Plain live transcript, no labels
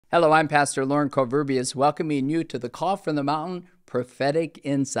Hello, I'm Pastor Loren Covarrubias, welcoming you to the Call from the Mountain Prophetic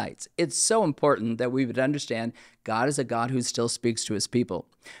Insights. It's so important that we would understand God is a God who still speaks to his people.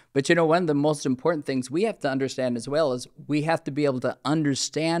 But one of the most important things we have to understand as well is we have to be able to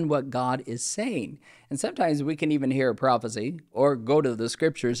understand what God is saying. And sometimes we can even hear a prophecy or go to the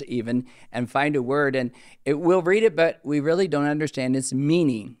scriptures even and find a word, and we'll read it, but we really don't understand its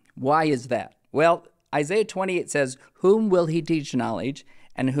meaning. Why is that? Well, Isaiah 28 says, "Whom will he teach knowledge?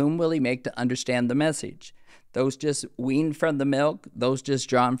 And whom will he make to understand the message? Those just weaned from the milk, those just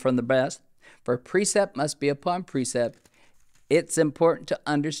drawn from the breast? For precept must be upon precept. It's important to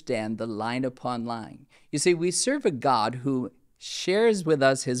understand the line upon line." You see, we serve a God who shares with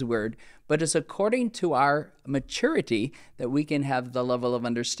us his word, but it's according to our maturity that we can have the level of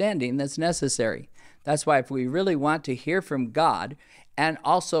understanding that's necessary. That's why if we really want to hear from God and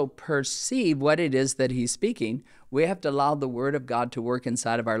also perceive what it is that he's speaking, we have to allow the word of God to work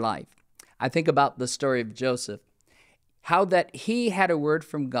inside of our life. I think about the story of Joseph, how that he had a word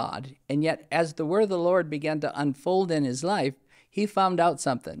from God, and yet as the word of the Lord began to unfold in his life, he found out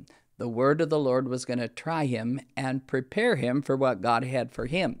something. The word of the Lord was going to try him and prepare him for what God had for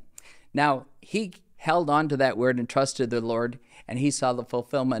him. Now, he held on to that word and trusted the Lord, and he saw the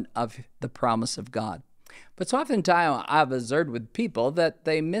fulfillment of the promise of God. But so oftentimes I've observed with people that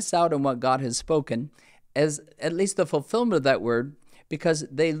they miss out on what God has spoken, as at least the fulfillment of that word, because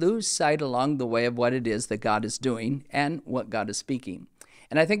they lose sight along the way of what it is that God is doing and what God is speaking.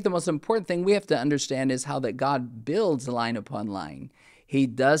 And I think the most important thing we have to understand is how that God builds line upon line. He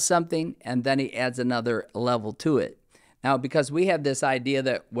does something and then he adds another level to it. Now, because we have this idea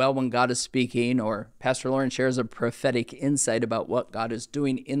that, well, when God is speaking, or Pastor Loren shares a prophetic insight about what God is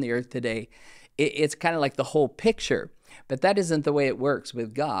doing in the earth today, it's kind of like the whole picture. But that isn't the way it works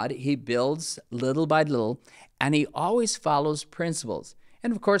with God. He builds little by little, and he always follows principles.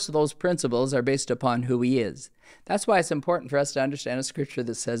 And of course, those principles are based upon who he is. That's why it's important for us to understand a scripture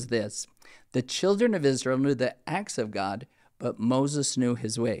that says this: "The children of Israel knew the acts of God, but Moses knew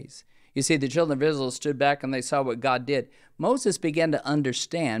his ways." You see, the children of Israel stood back and they saw what God did. Moses began to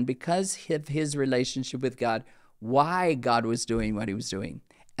understand, because of his relationship with God, why God was doing what he was doing.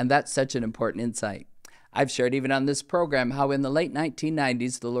 And that's such an important insight. I've shared even on this program how in the late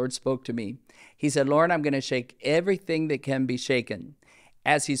 1990s, the Lord spoke to me. He said, "Lauren, I'm going to shake everything that can be shaken."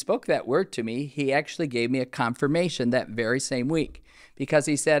 As he spoke that word to me, he actually gave me a confirmation that very same week, because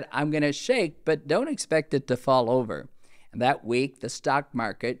he said, "I'm going to shake, but don't expect it to fall over." And that week, the stock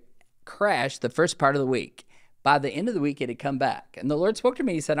market crashed the first part of the week. By the end of the week, it had come back. And the Lord spoke to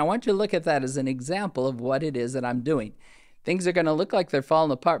me. He said, "I want you to look at that as an example of what it is that I'm doing. Things are going to look like they're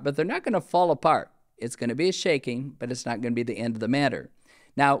falling apart, but they're not going to fall apart. It's going to be a shaking, but it's not going to be the end of the matter."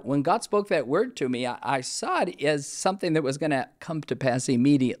 Now, when God spoke that word to me, I saw it as something that was going to come to pass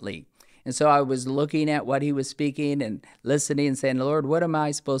immediately. And so I was looking at what he was speaking and listening and saying, "Lord, what am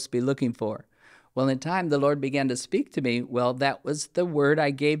I supposed to be looking for?" Well, in time, the Lord began to speak to me. "Well, that was the word I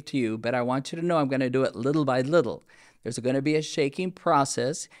gave to you, but I want you to know I'm going to do it little by little. There's going to be a shaking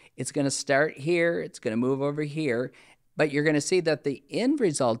process. It's going to start here. It's going to move over here. But you're going to see that the end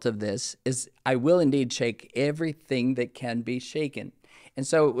result of this is I will indeed shake everything that can be shaken." And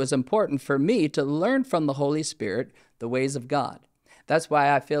so it was important for me to learn from the Holy Spirit the ways of God. That's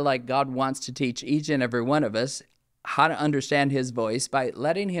why I feel like God wants to teach each and every one of us how to understand his voice by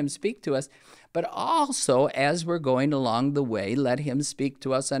letting him speak to us, but also as we're going along the way, let him speak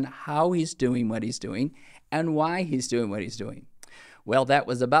to us on how he's doing what he's doing and why he's doing what he's doing. Well, that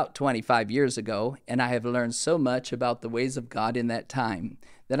was about 25 years ago, and I have learned so much about the ways of God in that time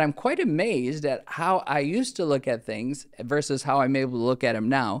that I'm quite amazed at how I used to look at things versus how I'm able to look at them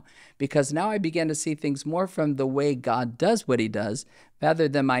now, because now I begin to see things more from the way God does what he does, rather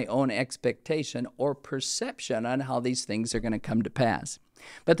than my own expectation or perception on how these things are going to come to pass.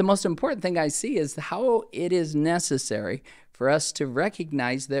 But the most important thing I see is how it is necessary for us to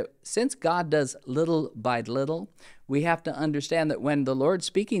recognize that since God does little by little, we have to understand that when the Lord's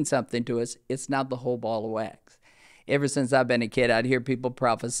speaking something to us, it's not the whole ball of wax. Ever since I've been a kid, I'd hear people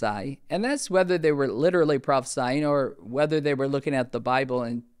prophesy, and that's whether they were literally prophesying or whether they were looking at the Bible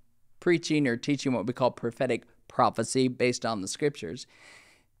and preaching or teaching what we call prophetic prophecy based on the scriptures.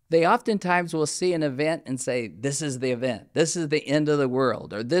 They oftentimes will see an event and say, "This is the event. This is the end of the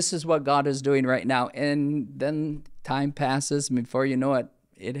world," or "This is what God is doing right now." And then time passes, and before you know it,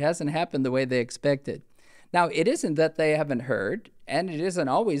 it hasn't happened the way they expected. Now, it isn't that they haven't heard, and it isn't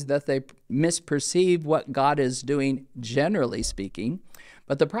always that they misperceive what God is doing, generally speaking.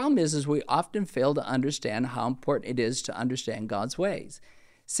 But the problem is we often fail to understand how important it is to understand God's ways.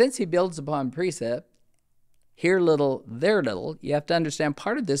 Since he builds upon precept, here little, there little. You have to understand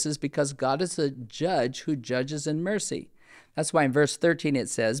part of this is because God is a judge who judges in mercy. That's why in verse 13 it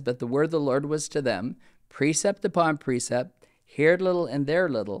says, but the word of the Lord was to them, precept upon precept, here little and there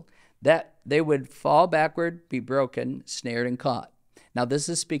little, that they would fall backward, be broken, snared, and caught. Now this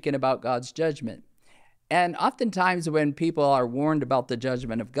is speaking about God's judgment. And oftentimes when people are warned about the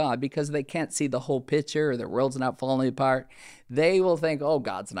judgment of God because they can't see the whole picture or the world's not falling apart, they will think, oh,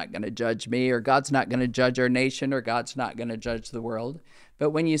 God's not going to judge me, or God's not going to judge our nation, or God's not going to judge the world. But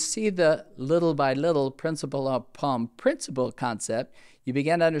when you see the little by little, principle upon principle concept, you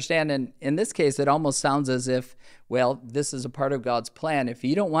begin to understand, and in this case, it almost sounds as if, well, this is a part of God's plan. If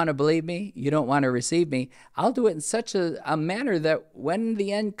you don't want to believe me, you don't want to receive me, I'll do it in such a manner that when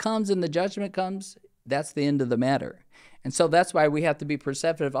the end comes and the judgment comes, that's the end of the matter. And so that's why we have to be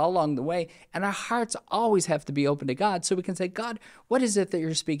perceptive all along the way. And our hearts always have to be open to God so we can say, God, what is it that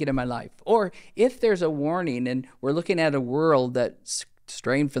you're speaking in my life? Or if there's a warning and we're looking at a world that's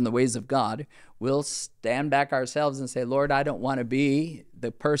straying from the ways of God, we'll stand back ourselves and say, Lord, I don't want to be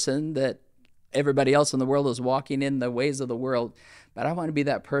the person that everybody else in the world is walking in the ways of the world, but I want to be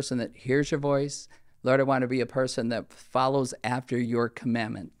that person that hears your voice. Lord, I want to be a person that follows after your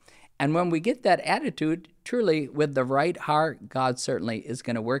commandment. And when we get that attitude, truly with the right heart, God certainly is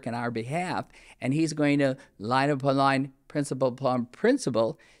going to work in our behalf, and he's going to line upon line, principle upon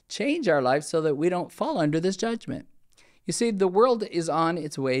principle, change our life so that we don't fall under this judgment. You see, the world is on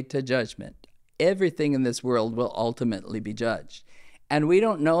its way to judgment. Everything in this world will ultimately be judged. And we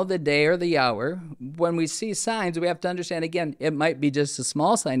don't know the day or the hour. When we see signs, we have to understand, again, it might be just a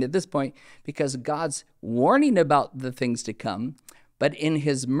small sign at this point because God's warning about the things to come. But in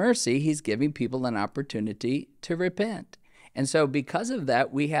his mercy, he's giving people an opportunity to repent. And so because of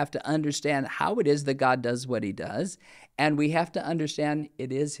that, we have to understand how it is that God does what he does. And we have to understand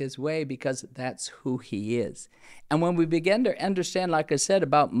it is his way because that's who he is. And when we begin to understand, like I said,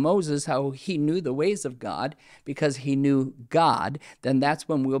 about Moses, how he knew the ways of God because he knew God, then that's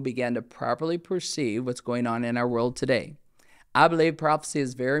when we'll begin to properly perceive what's going on in our world today. I believe prophecy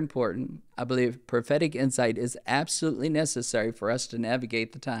is very important. I believe prophetic insight is absolutely necessary for us to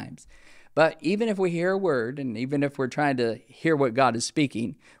navigate the times. But even if we hear a word, and even if we're trying to hear what God is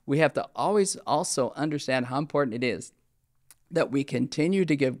speaking, we have to always also understand how important it is that we continue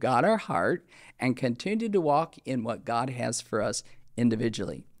to give God our heart and continue to walk in what God has for us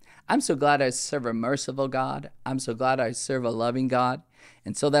individually. I'm so glad I serve a merciful God. I'm so glad I serve a loving God.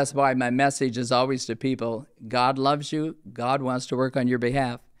 And so that's why my message is always to people, God loves you. God wants to work on your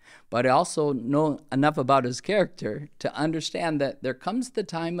behalf. But I also know enough about his character to understand that there comes the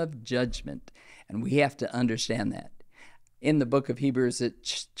time of judgment. And we have to understand that. In the book of Hebrews, at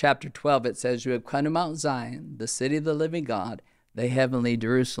chapter 12, it says, you have come to Mount Zion, the city of the living God, the heavenly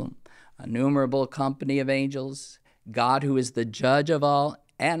Jerusalem, a numerable company of angels, God who is the judge of all,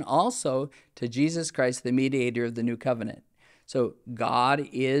 and also to Jesus Christ, the mediator of the new covenant. So God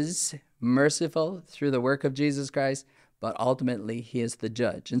is merciful through the work of Jesus Christ, but ultimately he is the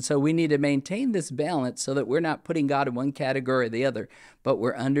judge. And so we need to maintain this balance so that we're not putting God in one category or the other, but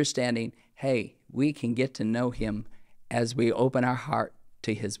we're understanding, hey, we can get to know him as we open our heart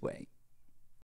to his way.